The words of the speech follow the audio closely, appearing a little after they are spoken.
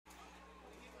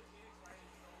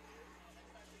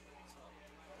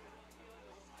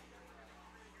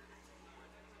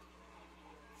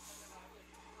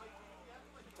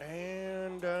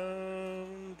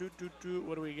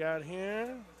What do we got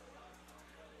here?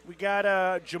 We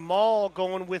got Jamal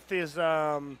going with his,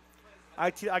 I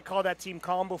call that team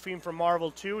Combo Theme from Marvel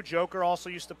 2. Joker also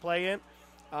used to play it.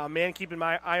 Man keeping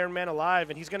my Iron Man alive.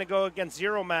 And he's going to go against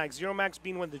Zeromax. Zeromax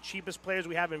being one of the cheapest players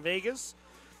we have in Vegas.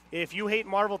 If you hate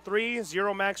Marvel 3,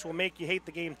 Zeromax will make you hate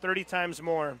the game 30 times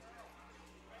more.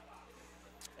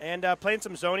 And playing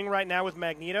some zoning right now with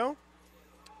Magneto.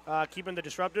 Keeping the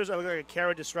disruptors. I look like a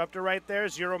Kara disruptor right there.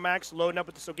 Zeromax loading up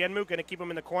with the Sogenmu. Going to keep him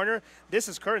in the corner. This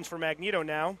is curtains for Magneto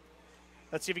now.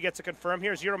 Let's see if he gets a confirm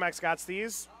here. Zeromax got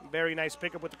these. Very nice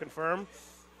pickup with the confirm.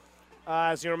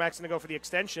 Zeromax going to go for the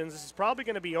extensions. This is probably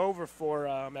going to be over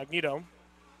for Magneto.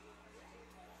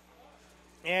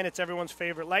 And it's everyone's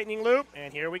favorite lightning loop.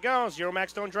 And here we go.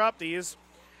 Zeromax don't drop these.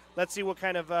 Let's see what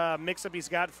kind of mix-up he's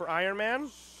got for Iron Man.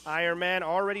 Iron Man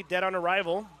already dead on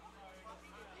arrival.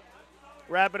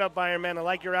 Wrap it up, Iron Man. I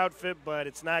like your outfit, but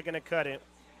it's not going to cut it.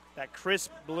 That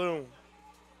crisp blue.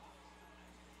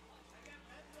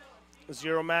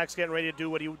 Zeromax getting ready to do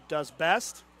what he does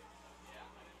best.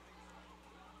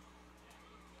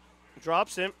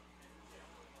 Drops it.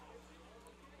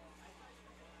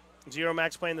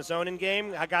 Zeromax playing the zoning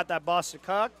game. I got that boss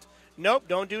cocked. Nope,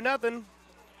 don't do nothing.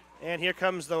 And here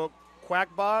comes the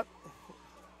Quackbot.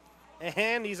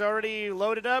 And he's already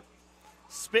loaded up.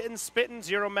 Spitting.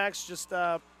 Zeromax just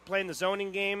playing the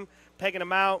zoning game, pegging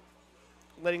him out,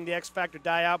 letting the X Factor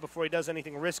die out before he does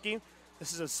anything risky.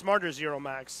 This is a smarter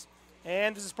Zeromax.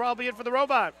 And this is probably it for the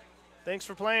robot. Thanks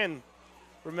for playing.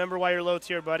 Remember why you're low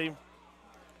tier, buddy.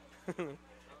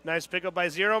 Nice pickup by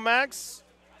Zeromax.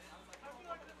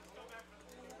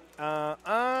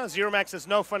 Zeromax says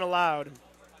no fun allowed.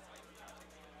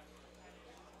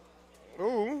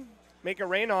 Ooh, make it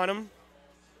rain on him.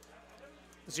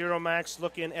 Zeromax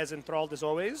looking as enthralled as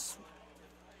always.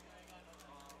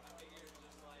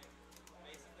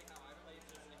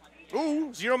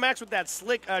 Ooh, Zeromax with that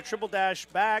slick triple dash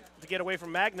back to get away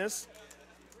from Magnus.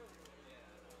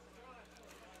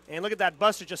 And look at that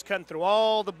Buster just cutting through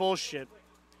all the bullshit.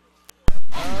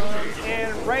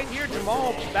 And right here,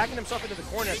 Jamal backing himself into the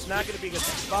corner. It's not going to be a good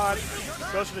spot.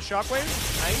 Goes for the shockwave.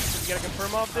 Nice. Does he get a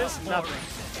confirm off this? Nothing.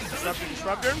 Disruptor,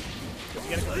 disruptor. Does he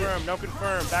get a confirm? No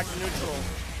confirm. Back to neutral.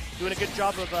 Doing a good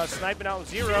job of sniping out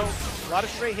Zero. A lot of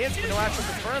straight hits, but no actual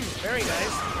confirms. Very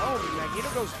nice. Oh,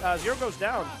 Magneto goes, Zero goes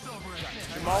down.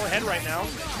 Jamal ahead right now.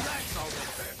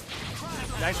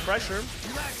 Nice pressure.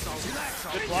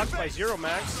 Good block by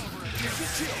Zeromax.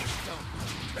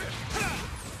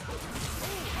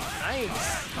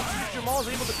 Nice. Jamal's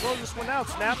able to close this one out.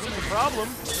 Snaps in the problem.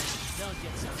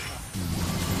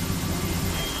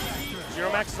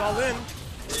 Zeromax is all in.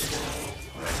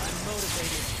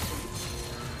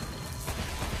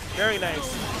 Very nice.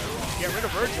 Get rid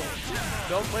of Virgil.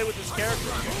 Don't play with this character.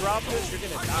 If you drop this, you're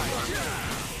going to die.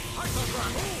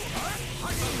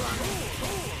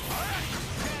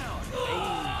 Hey,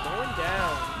 going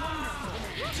down.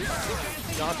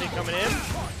 Dante coming in.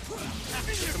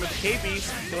 Coming to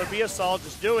KB. Killer B assault.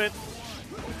 Just do it.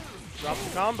 Drop the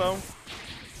combo.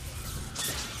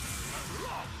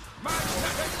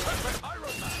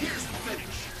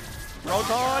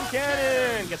 Proton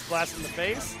Cannon gets blasted in the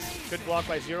face. Good block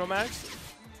by Zeromax.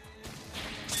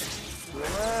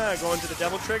 Going to the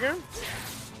double trigger.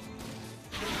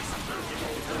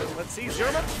 Let's see.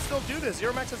 Zeromax can still do this.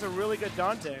 Zeromax has a really good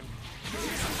Dante.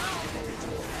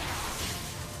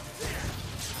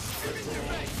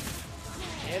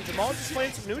 And Jamal just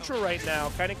playing some neutral right now,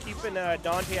 kind of keeping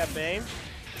Dante at bay.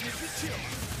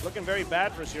 Looking very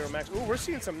bad for Zeromax. Ooh, we're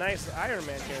seeing some nice Iron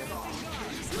Man here.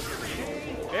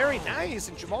 Very nice,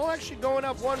 and Jamal actually going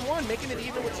up 1-1, making it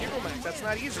even with Zeromax. That's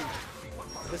not easy.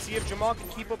 Let's see if Jamal can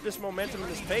keep up this momentum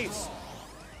and this pace.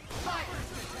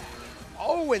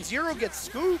 Oh, and Zero gets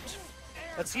scooped.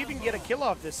 Let's see if he can get a kill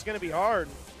off this. It's going to be hard.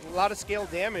 A lot of scale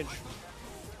damage.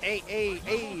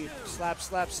 Slap,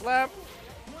 slap, slap.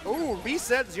 Ooh,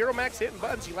 reset. Zeromax hitting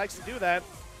buttons. He likes to do that.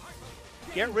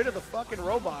 Get rid of the fucking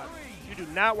robot. You do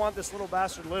not want this little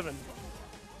bastard living.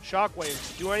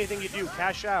 Shockwave. Do anything you do.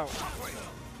 Cash out.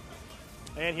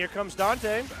 And here comes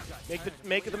Dante.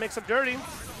 Make the mix-up dirty.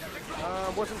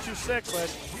 Wasn't too sick, but...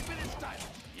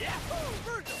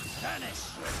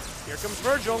 Here comes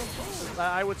Virgil.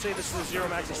 I would say this is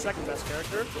Zeromax's second best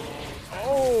character.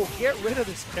 Oh, get rid of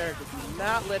this character. Do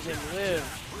not let him live.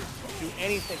 Do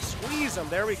anything. Squeeze him.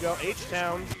 There we go.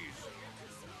 H-Town.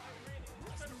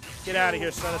 Get out of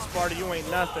here, son of Sparta. You ain't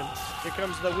nothing. Here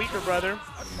comes the weaker brother.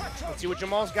 Let's see what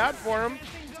Jamal's got for him.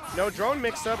 No drone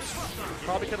mix-ups.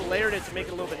 Probably could have layered it to make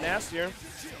it a little bit nastier.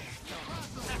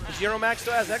 Zeromax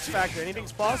still has X Factor.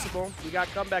 Anything's possible. We got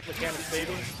comeback mechanics,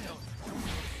 baby.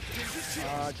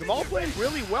 Jamal playing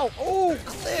really well. Oh,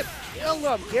 clip. Kill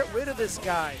him. Get rid of this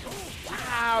guy.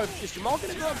 Wow. Is Jamal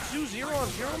going to go up 2-0 on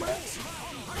Zeromax?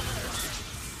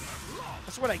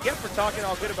 That's what I get for talking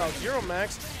all good about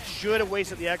Zeromax. Should have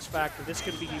wasted the X Factor. This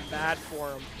could be bad for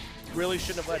him. Really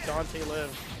shouldn't have let Dante live.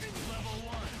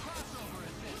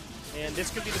 And this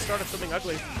could be the start of something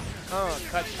ugly.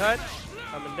 Cut.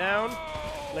 Coming down.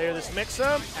 Layer this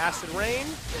mix-up. Acid Rain.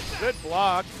 Good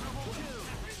block.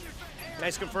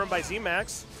 Nice confirmed by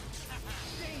Z-Max.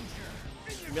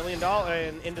 $1 million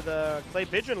and into the Clay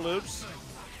Pigeon loops.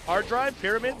 Hard drive,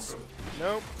 pyramids.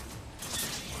 Nope.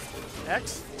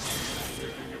 X.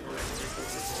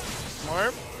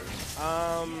 Smart.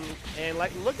 And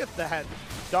like, look at that.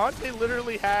 Dante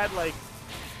literally had like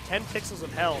 10 pixels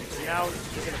of health, and now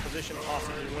he's in a position to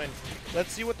possibly win.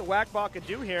 Let's see what the Whackbot could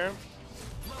do here.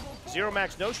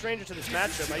 Zeromax, no stranger to this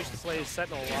matchup. I used to play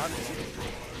Sentinel a lot.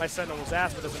 My Sentinel was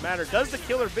ass, but doesn't matter. Does the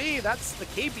killer B? That's the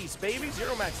K-Beast, baby.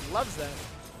 Zeromax loves that.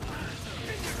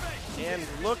 And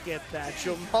look at that.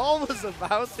 Jamal was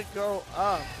about to go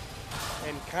up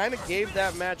and kind of gave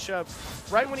that matchup.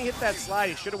 Right when he hit that slide,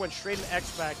 he should have went straight into X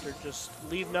Factor. Just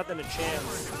leave nothing to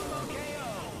chance.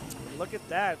 Look at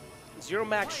that.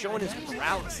 Zeromax showing his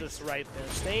paralysis right there.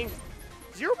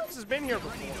 Zeromax has been here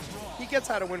before. He gets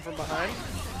how to win from behind.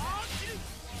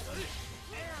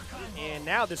 And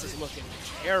now this is looking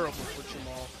terrible for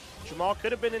Jamal. Jamal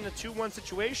could have been in a 2-1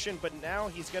 situation, but now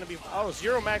he's going to be... Oh,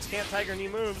 Zeromax can't Tiger Knee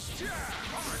moves.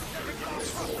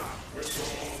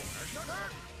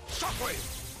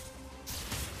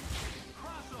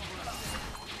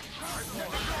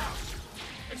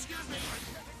 Excuse me.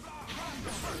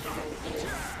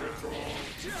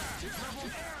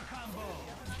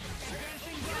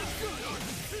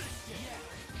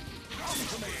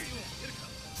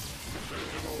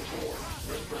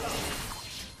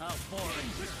 How boring.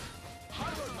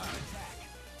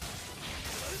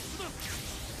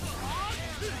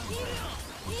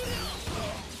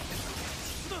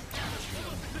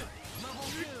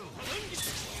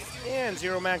 And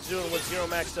Zeromax doing what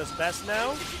Zeromax does best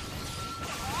now.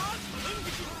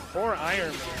 Poor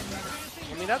Iron Man.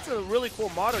 I mean, that's a really cool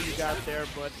motto you got there,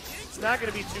 but it's not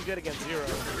going to be too good against Zero.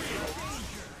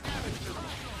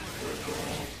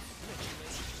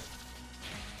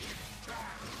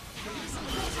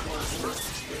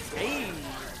 Hey,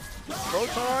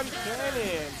 Proton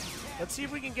Cannon. Let's see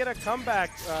if we can get a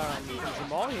comeback from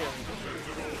Jamal here.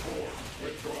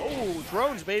 Oh,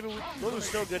 drones, baby. Those were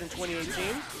still good in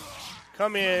 2018.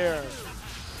 Come here.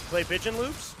 Play pigeon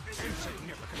loops.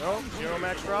 No,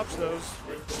 Zeromax drops those.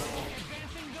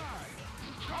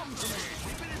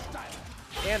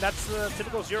 And that's the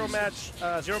typical Zeromax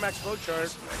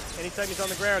flowchart. Anytime he's on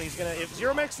the ground, he's gonna. If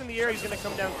Zeromax in the air, he's gonna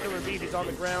come down killer beat. If he's on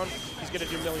the ground, he's gonna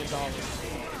do $1 million.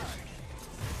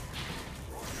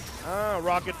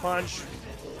 Rocket punch.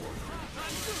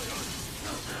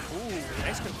 Ooh,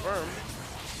 nice confirm.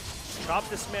 Chop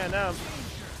this man up.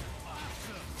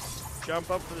 Jump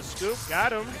up for the scoop.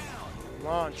 Got him.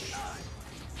 Launch.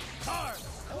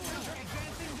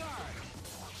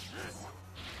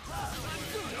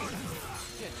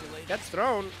 Gets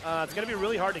thrown. It's going to be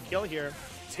really hard to kill here.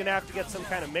 He's going to have to get some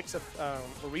kind of mix of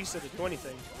Larissa to do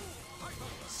anything.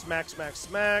 Smack, smack,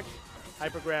 smack.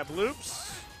 Hyper grab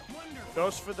loops.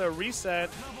 Goes for the reset.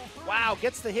 Wow,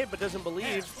 gets the hit but doesn't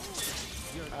believe.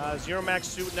 Zeromax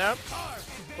suiting up.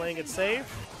 Playing it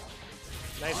safe.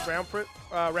 Nice round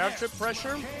trip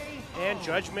pressure. And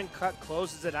Judgment Cut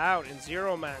closes it out. And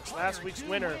Zeromax, last week's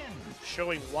winner,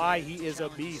 showing why he is a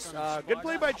beast. Good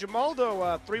play by Jamal,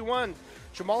 though. 3-1.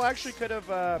 Jamal actually could have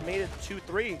made it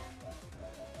 2-3.